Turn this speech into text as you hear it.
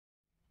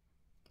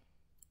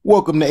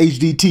Welcome to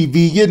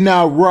HDTV. You're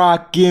now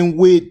rocking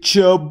with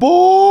your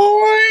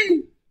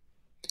boy.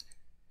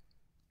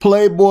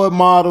 Playboy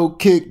model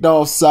kicked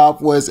off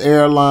Southwest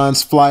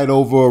Airlines flight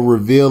over a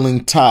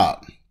revealing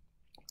top.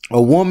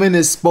 A woman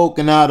has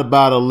spoken out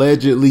about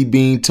allegedly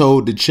being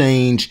told to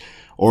change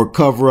or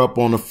cover up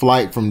on a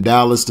flight from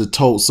Dallas to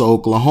Tulsa,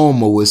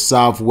 Oklahoma with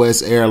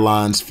Southwest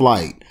Airlines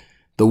flight.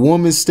 The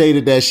woman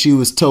stated that she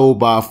was told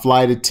by a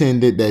flight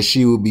attendant that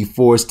she would be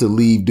forced to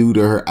leave due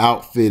to her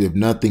outfit if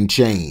nothing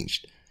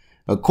changed.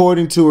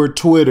 According to her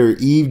Twitter,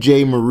 Eve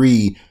J.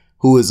 Marie,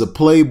 who is a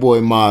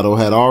Playboy model,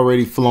 had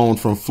already flown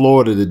from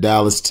Florida to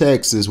Dallas,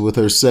 Texas with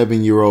her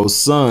 7-year-old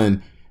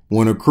son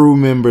when a crew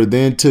member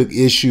then took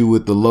issue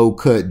with the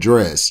low-cut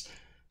dress.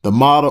 The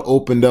model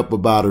opened up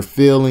about her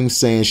feelings,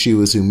 saying she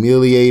was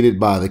humiliated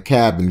by the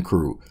cabin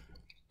crew.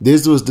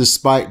 This was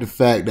despite the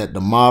fact that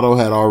the model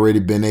had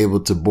already been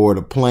able to board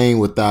a plane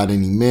without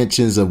any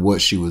mentions of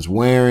what she was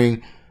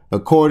wearing.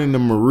 According to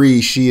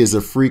Marie, she is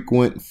a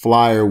frequent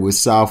flyer with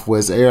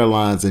Southwest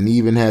Airlines and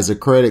even has a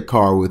credit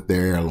card with the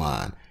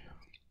airline.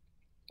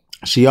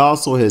 She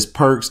also has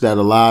perks that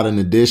allowed an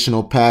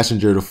additional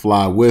passenger to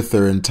fly with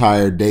her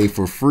entire day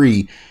for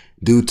free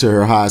due to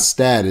her high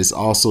status,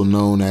 also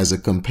known as a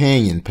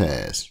companion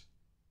pass.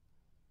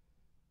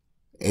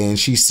 And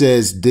she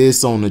says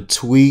this on a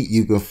tweet.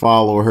 You can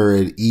follow her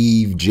at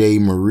Eve J.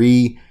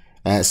 Marie.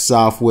 At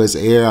Southwest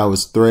Air, I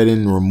was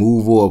threatened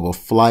removal of a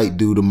flight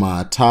due to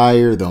my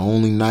attire. The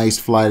only nice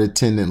flight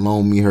attendant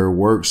loaned me her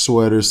work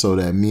sweater so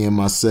that me and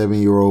my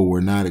 7-year-old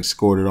were not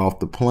escorted off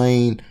the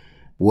plane.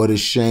 What a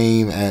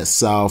shame. At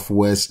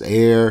Southwest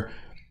Air.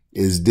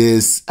 Is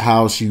this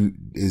how you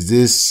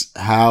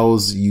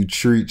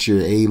treat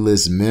your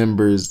A-list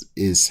members?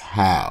 Is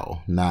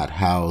how, not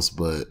house,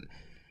 but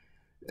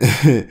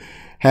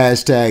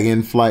hashtag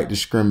in-flight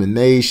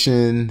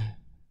discrimination.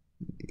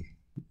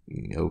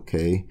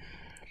 Okay.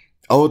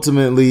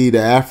 Ultimately, the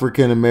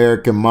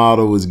African-American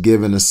model was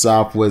given a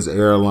Southwest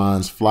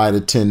Airlines flight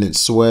attendant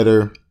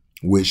sweater,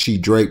 which she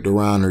draped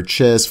around her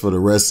chest for the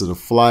rest of the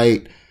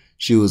flight.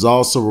 She was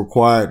also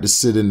required to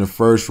sit in the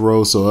first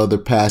row so other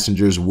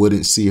passengers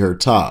wouldn't see her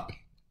top.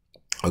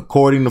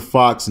 According to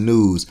Fox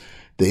News,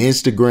 the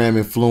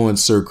Instagram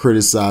influencer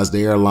criticized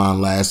the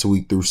airline last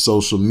week through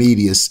social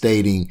media,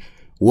 stating,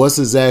 "What's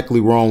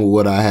exactly wrong with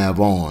what I have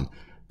on?"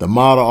 The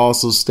model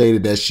also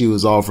stated that she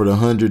was offered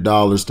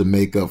 $100 to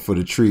make up for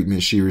the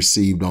treatment she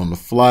received on the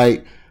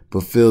flight,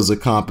 but feels the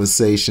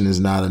compensation is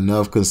not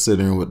enough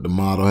considering what the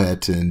model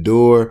had to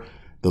endure.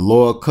 The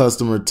loyal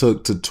customer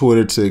took to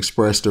Twitter to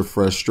express their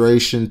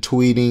frustration,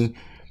 tweeting,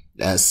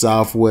 "At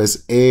Southwest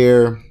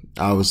Air,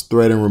 I was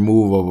threatened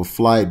removal of a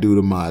flight due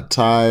to my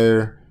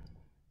attire."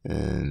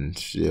 And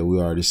yeah,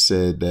 we already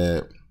said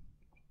that.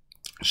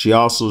 She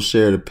also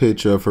shared a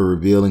picture of her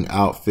revealing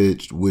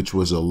outfit, which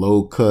was a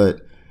low-cut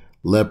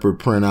leopard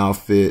print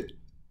outfit,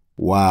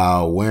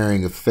 while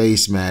wearing a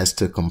face mask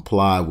to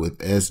comply with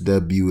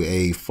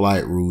SWA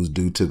flight rules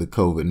due to the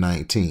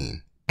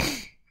COVID-19.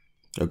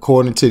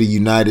 According to the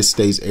United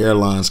States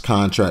Airlines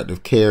contract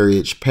of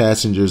carriage,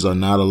 passengers are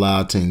not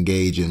allowed to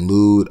engage in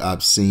lewd,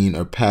 obscene,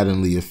 or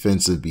patently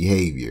offensive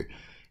behavior,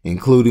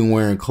 including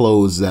wearing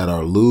clothes that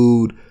are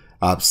lewd,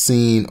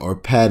 obscene, or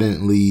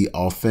patently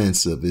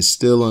offensive. It's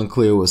still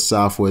unclear what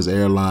Southwest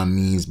Airlines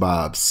means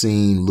by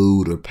obscene,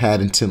 lewd, or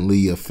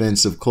patently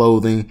offensive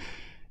clothing.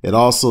 It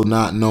also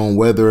not known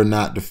whether or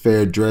not the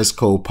fair dress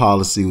code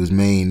policy was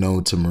made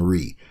known to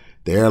Marie.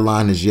 The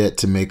airline has yet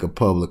to make a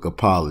public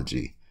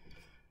apology.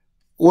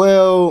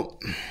 Well,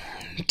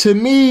 to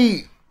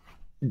me,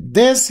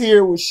 this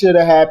here what should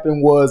have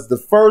happened was the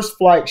first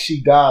flight she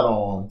got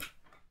on,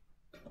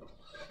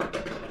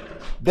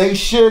 they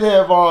should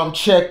have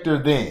checked her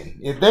then.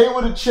 If they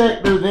would have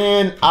checked her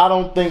then, I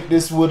don't think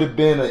this would have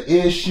been an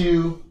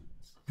issue.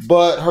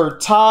 But her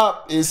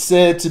top is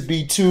said to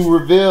be too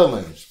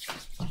revealing.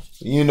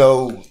 You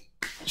know,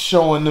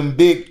 showing them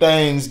big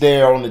things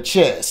there on the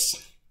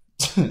chest.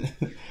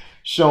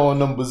 Showing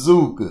them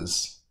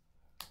bazookas.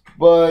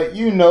 But,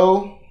 you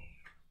know,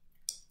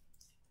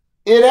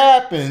 it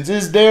happens.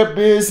 It's their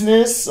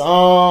business.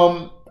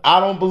 I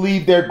don't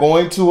believe they're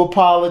going to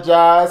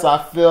apologize.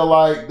 I feel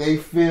like they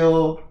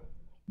feel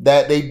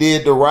that they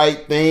did the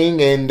right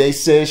thing, and they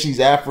said she's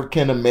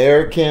African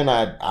American.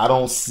 I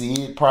don't see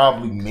it.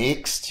 Probably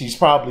mixed. She's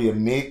probably a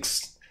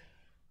mixed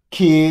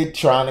kid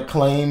trying to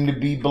claim to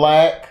be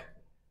black.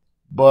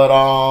 But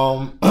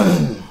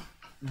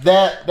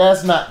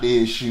that's not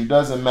the issue.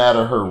 Doesn't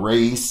matter her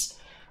race.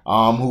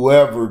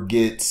 Whoever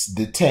gets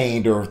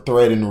detained or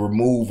threatened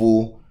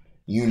removal,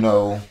 you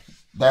know,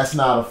 that's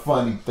not a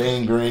funny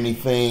thing or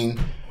anything.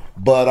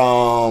 But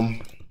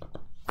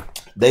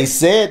they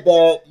said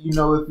that, you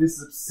know, if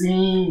it's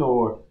obscene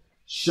or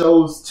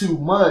shows too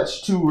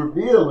much, too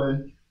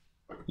revealing,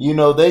 you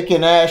know, they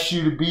can ask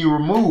you to be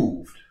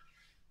removed.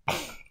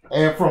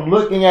 And from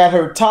looking at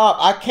her top,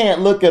 I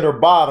can't look at her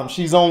bottom.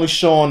 She's only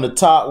showing the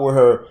top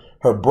where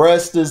her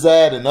breast is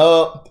at and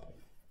up,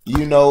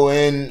 you know,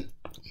 and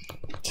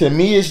to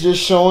me it's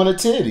just showing the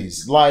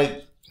titties.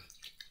 Like,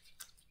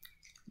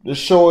 the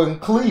showing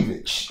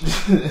cleavage.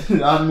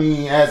 I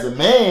mean, as a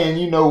man,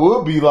 you know,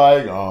 we'll be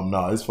like,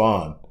 no, it's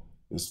fine.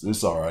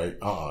 It's all right.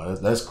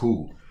 That's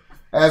cool.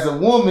 As a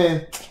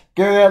woman,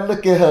 girl,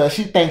 look at her.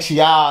 She thinks she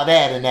all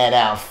that in that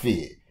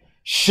outfit.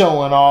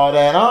 Showing all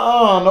that.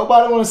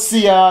 Nobody want to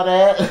see all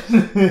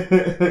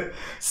that.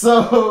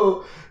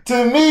 So,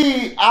 to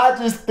me, I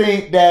just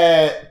think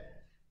that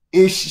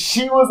if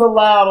she was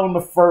allowed on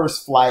the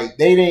first flight,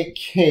 they didn't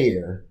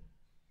care.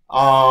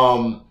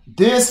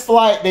 This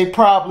flight, she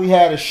probably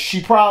had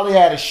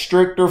a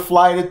stricter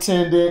flight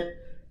attendant,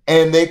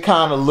 and they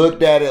kind of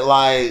looked at it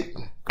like,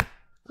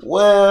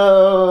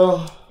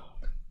 well,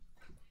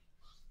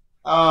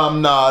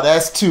 no,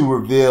 that's too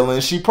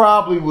revealing. She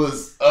probably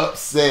was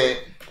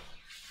upset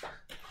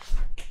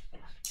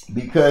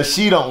because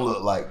she don't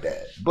look like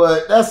that.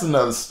 But that's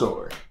another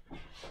story.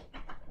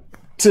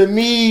 To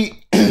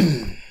me,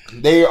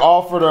 they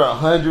offered her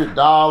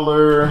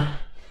 $100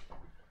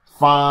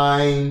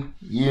 fine,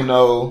 you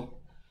know.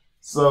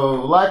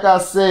 So, like I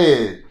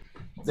said,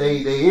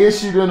 they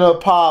issued an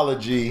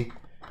apology,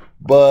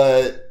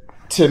 but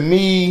to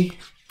me,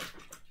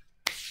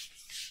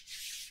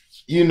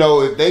 you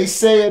know, if they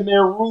say in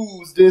their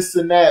rules this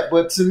and that,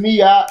 but to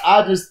me,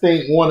 I just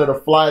think one of the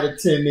flight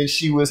attendants,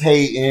 she was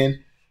hating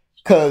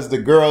because the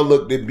girl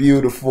looked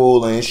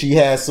beautiful and she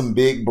had some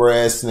big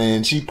breasts,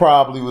 and she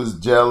probably was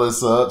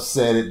jealous or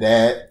upset at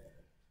that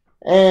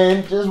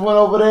and just went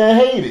over there and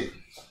hated.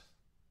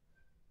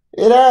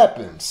 It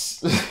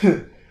happens.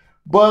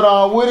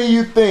 But what do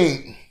you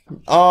think?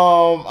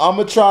 I'm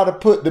gonna try to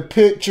put the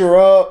picture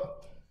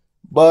up,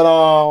 but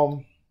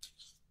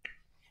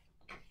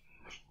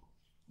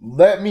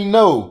let me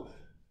know.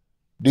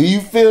 Do you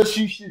feel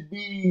she should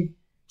be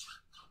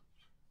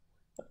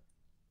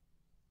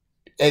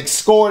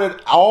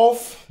escorted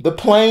off the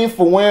plane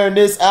for wearing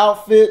this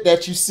outfit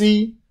that you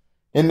see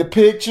in the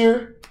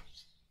picture?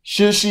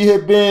 Should she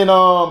have been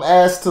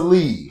asked to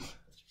leave?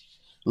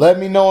 Let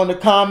me know in the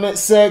comment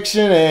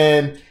section.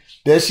 And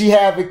does she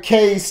have a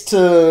case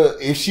to,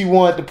 if she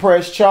wanted to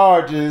press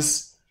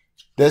charges,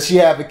 does she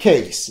have a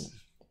case?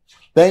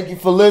 Thank you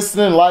for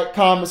listening. Like,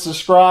 comment,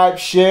 subscribe,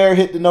 share,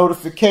 hit the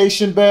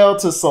notification bell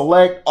to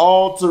select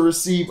all to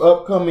receive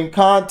upcoming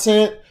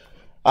content.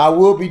 I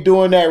will be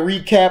doing that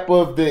recap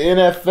of the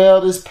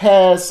NFL this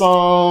past,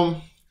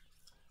 I'm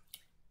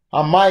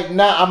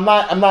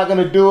not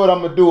gonna do it.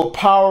 I'm gonna do a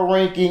power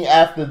ranking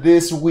after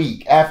this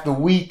week. After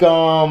week,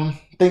 I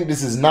think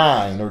this is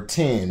 9 or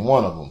 10,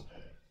 one of them.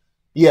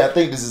 Yeah, I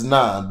think this is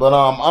 9. But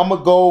I'm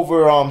gonna go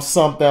over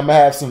something. I'm gonna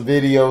have some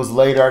videos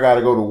later. I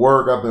gotta go to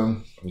work. I've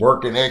been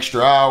working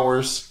extra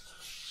hours,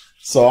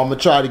 so I'm gonna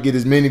try to get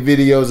as many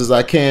videos as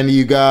I can to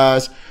you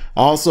guys.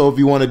 Also, if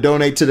you want to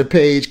donate to the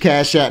page,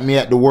 cash at me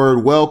at the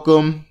word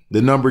welcome,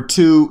 the number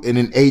 2, and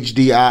an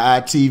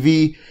HDII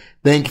TV.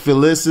 Thank you for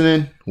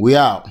listening. We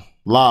out.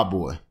 La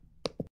boy.